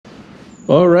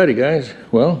Alrighty guys,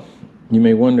 well, you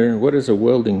may wonder, what does a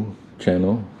welding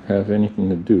channel have anything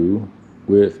to do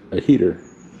with a heater?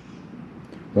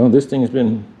 Well, this thing has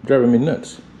been driving me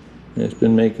nuts. It's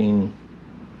been making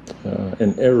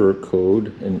an error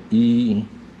code, an E1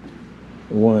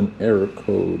 error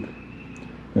code,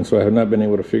 and so I have not been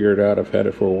able to figure it out. I've had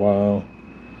it for a while,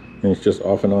 and it's just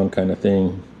off and on kind of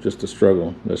thing, just a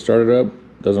struggle. Let's start it up,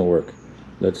 doesn't work.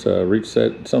 Let's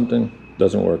reset something,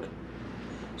 doesn't work.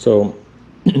 So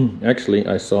actually,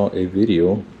 I saw a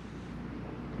video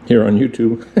here on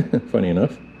YouTube, funny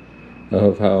enough,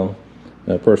 of how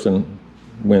a person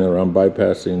went around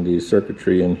bypassing the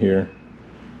circuitry in here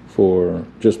for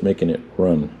just making it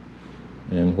run.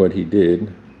 And what he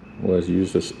did was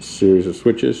use a series of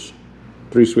switches,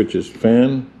 3 switches: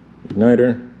 fan,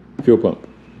 igniter, fuel pump,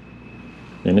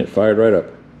 and it fired right up.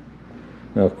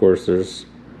 Now, of course, there's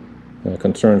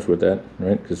concerns with that,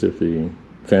 right? Because if the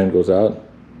fan goes out,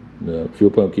 the fuel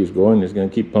pump keeps going, it's going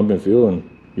to keep pumping fuel, and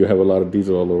you'll have a lot of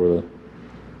diesel all over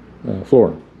the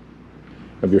floor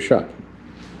of your shop.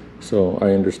 So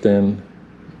I understand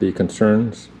the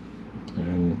concerns,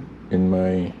 and in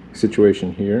my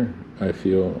situation here, I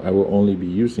feel I will only be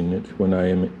using it when I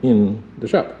am in the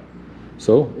shop.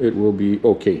 So it will be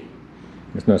okay.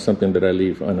 It's not something that I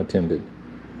leave unattended.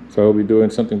 So I'll be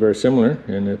doing something very similar,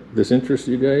 and if this interests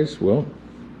you guys, well,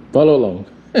 follow along.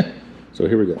 So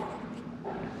here we go.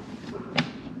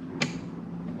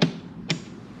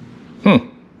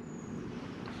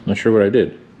 Not sure what I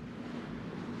did.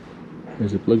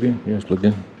 Is it plugged in? Yeah, it's plugged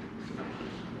in.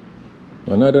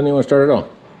 Well, no, I don't even want to start at all.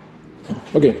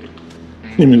 Okay,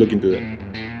 let me look into that.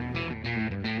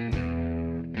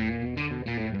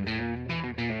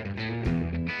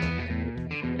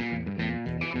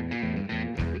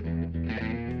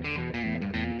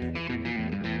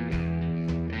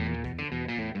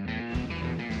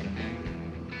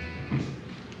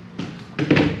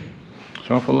 It's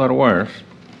an awful lot of wires.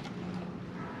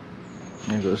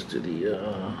 It goes to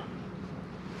the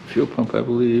fuel pump, I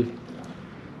believe.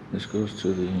 This goes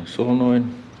to the solenoid.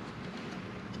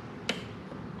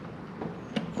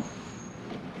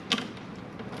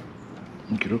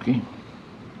 Okie dokie.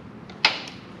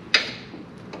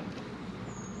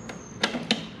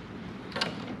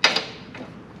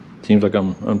 Seems like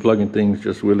I'm unplugging things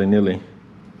just willy-nilly,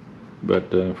 but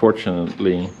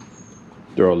fortunately,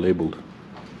 they're all labeled.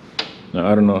 Now,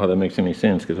 I don't know how that makes any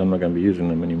sense because I'm not going to be using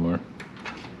them anymore.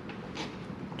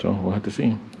 So we'll have to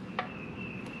see.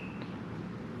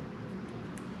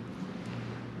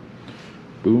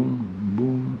 Boom,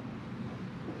 boom.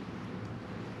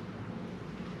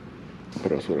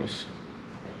 What else, what else?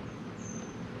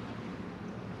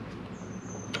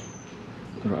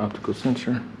 Little optical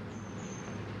sensor.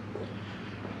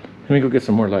 Let me go get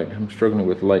some more light. I'm struggling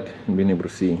with light and being able to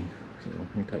see. So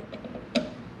hang tight.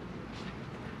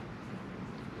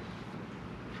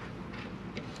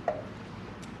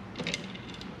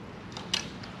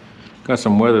 Got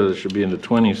some weather that should be in the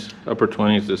 20s, upper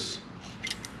 20s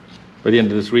by the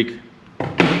end of this week.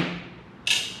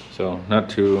 So not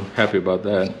too happy about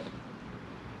that.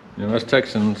 You know, us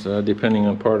Texans, depending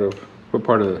on what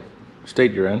part of the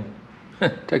state you're in,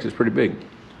 Texas is pretty big.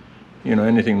 You know,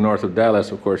 anything north of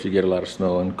Dallas, of course, you get a lot of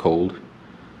snow and cold.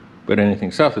 But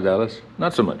anything south of Dallas,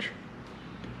 not so much.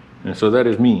 And so that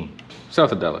is me,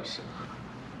 south of Dallas.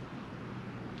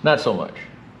 Not so much.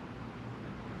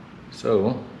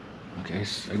 So, okay,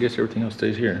 I guess everything else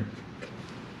stays here.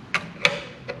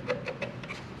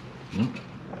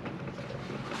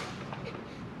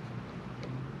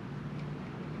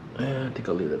 I think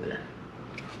I'll leave that there.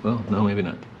 Well, no, maybe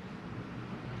not.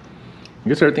 I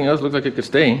guess everything else looks like it could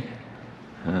stay.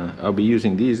 I'll be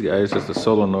using these guys as the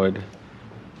solenoid,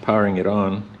 powering it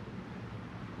on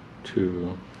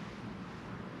to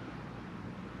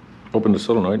open the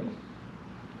solenoid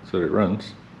so that it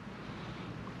runs.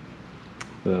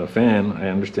 The fan, I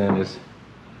understand, is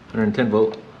 110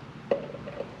 volt.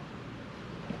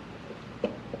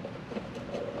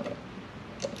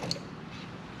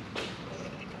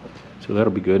 So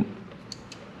that'll be good.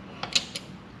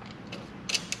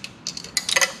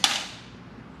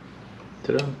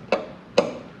 Ta-da.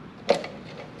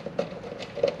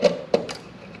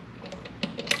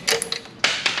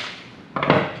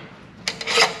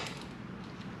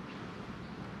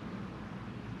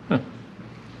 Huh.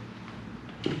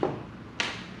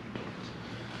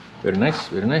 Very nice,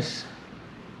 very nice.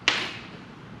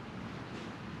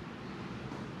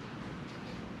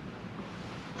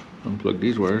 Unplug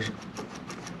these wires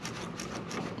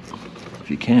if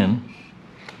you can.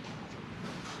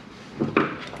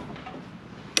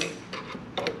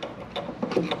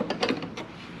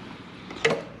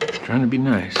 Trying to be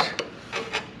nice.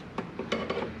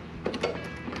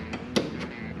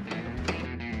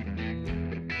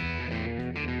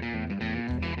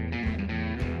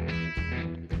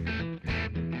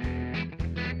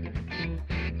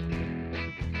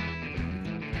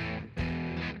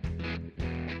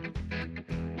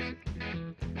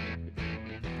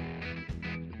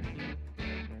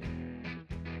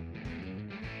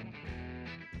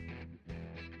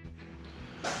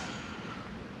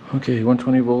 Okay,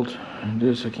 120 volt. And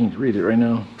this, I can't read it right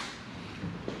now.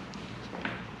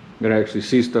 I gotta actually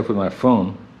see stuff with my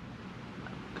phone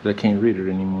because I can't read it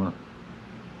anymore.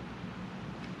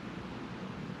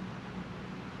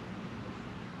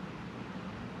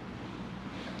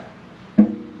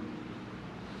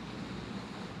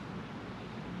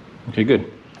 Okay, good.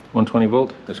 120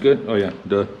 volt, that's good. Oh yeah,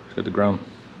 duh, it's got the ground.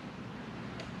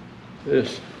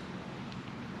 This.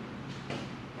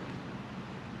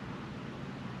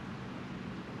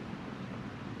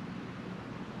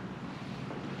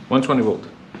 $120 volt.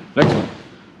 Excellent.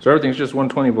 So everything's just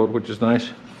 120 volt, which is nice.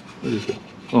 What is it?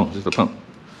 Oh, this is the pump.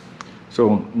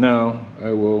 So now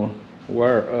I will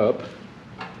wire up.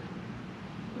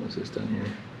 What's this down here?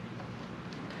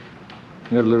 I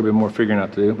got a little bit more figuring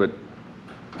out to do, but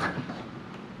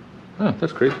oh,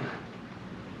 that's crazy.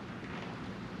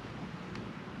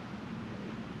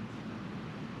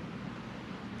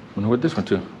 Wonder what this one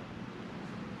too.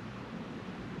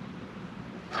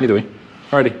 Either way,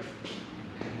 alrighty.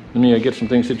 Let me get some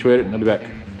things situated and I'll be back.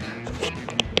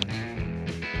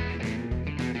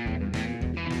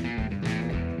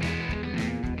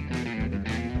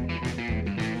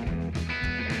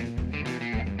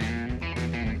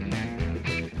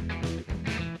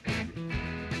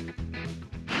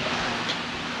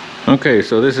 Okay,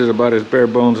 so this is about as bare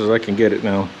bones as I can get it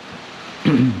now.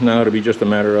 Now it'll be just a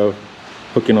matter of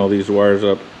hooking all these wires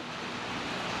up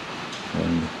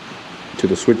to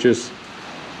the switches.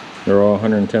 They're all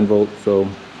 110 volts, so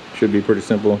should be pretty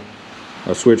simple.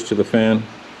 A switch to the fan,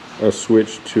 a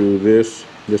switch to this.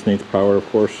 This needs power, of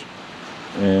course,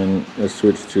 and a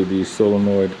switch to the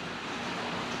solenoid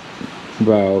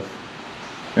valve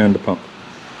and the pump.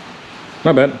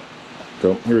 Not bad.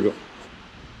 So here we go.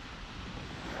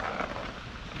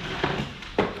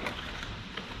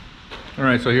 All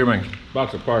right, so here are my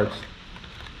box of parts.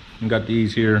 I've got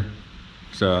these here.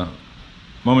 It's a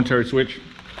momentary switch.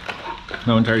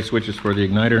 Momentary switches for the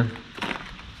igniter.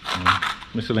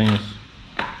 Miscellaneous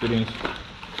fittings.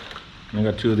 And I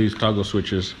got two of these toggle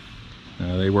switches.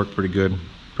 They work pretty good.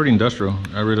 Pretty industrial.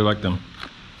 I really like them.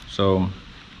 So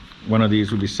one of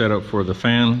these would be set up for the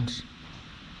fans.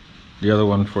 The other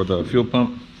one for the fuel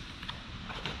pump.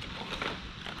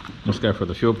 This guy for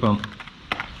the fuel pump.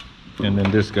 And then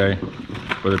this guy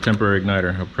for the temporary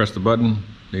igniter. I'll press the button,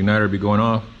 the igniter will be going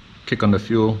off, kick on the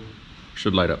fuel,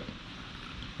 should light up.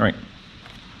 All right.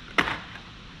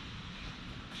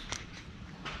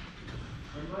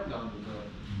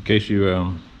 In case you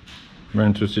run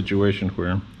into a situation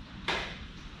where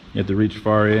you have to reach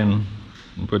far in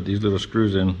and put these little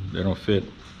screws in, they don't fit.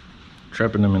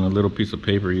 Trapping them in a little piece of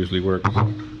paper usually works.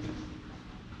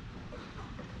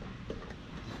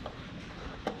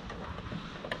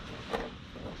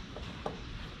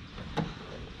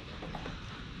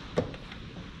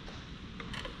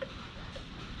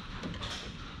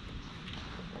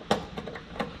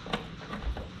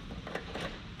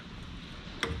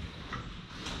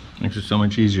 Makes it so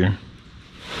much easier.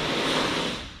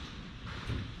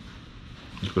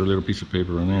 Just put a little piece of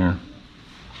paper on there.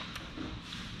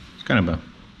 It's kind of an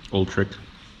old trick.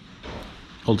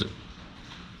 Holds it.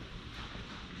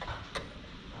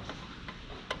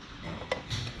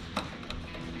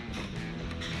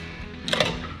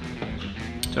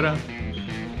 Ta-da!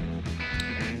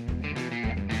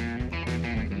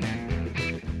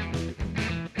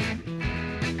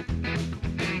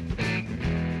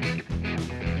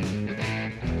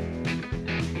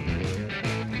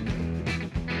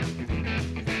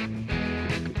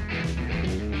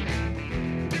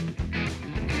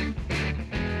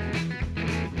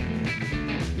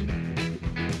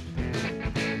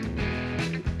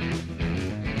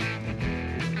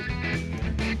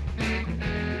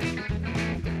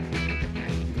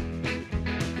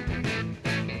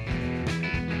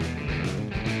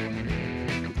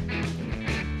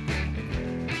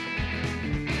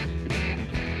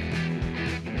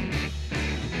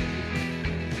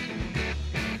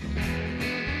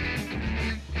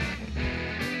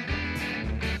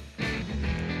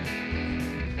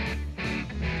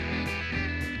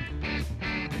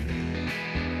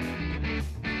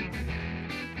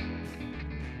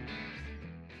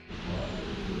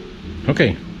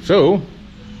 Okay, so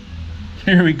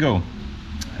here we go.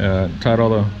 Tied all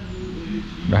the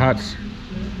hots,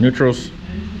 neutrals,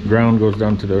 ground goes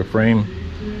down to the frame.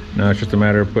 Now it's just a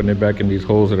matter of putting it back in these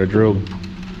holes that I drilled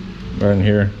right in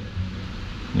here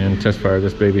and test fire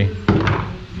this baby.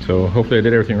 So hopefully I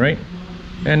did everything right,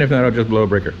 and if not, I'll just blow a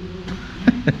breaker.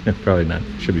 Probably not,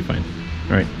 should be fine.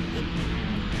 All right.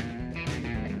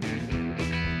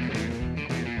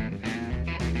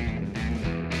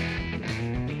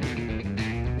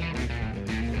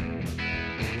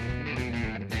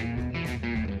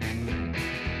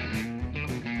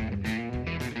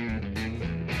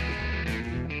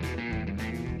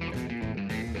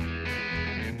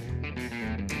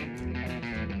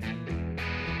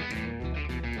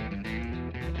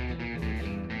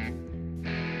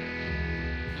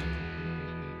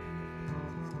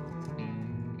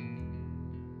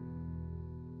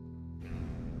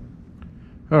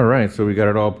 All right, so we got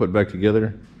it all put back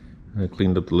together. I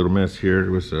cleaned up the little mess here.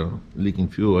 There was leaking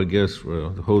fuel, I guess,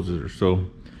 the hoses or so.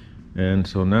 And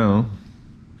so now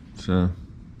it's time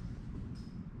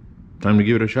to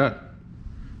give it a shot.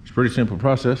 It's a pretty simple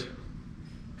process,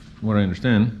 from what I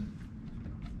understand.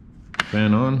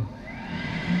 Fan on,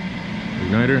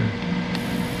 igniter.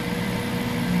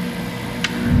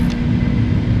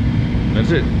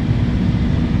 That's it.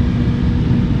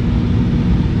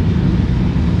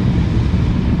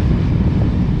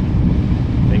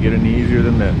 Can't get any easier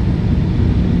than that.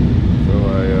 So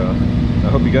I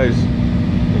hope you guys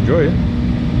enjoy it.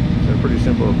 It's a pretty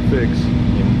simple fix.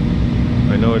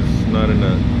 I know it's not in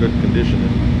a good condition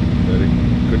and that it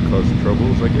could cause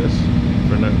troubles, I guess, if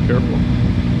we're not careful.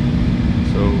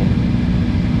 So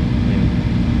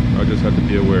I'll just have to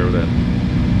be aware of that.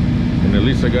 And at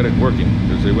least I got it working,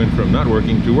 because it went from not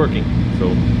working to working.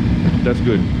 So that's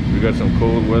good. We got some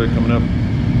cold weather coming up.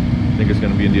 I think it's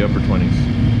going to be in the upper 20s.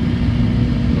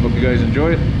 I hope you guys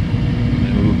enjoy it,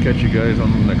 and we'll catch you guys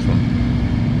on the next one.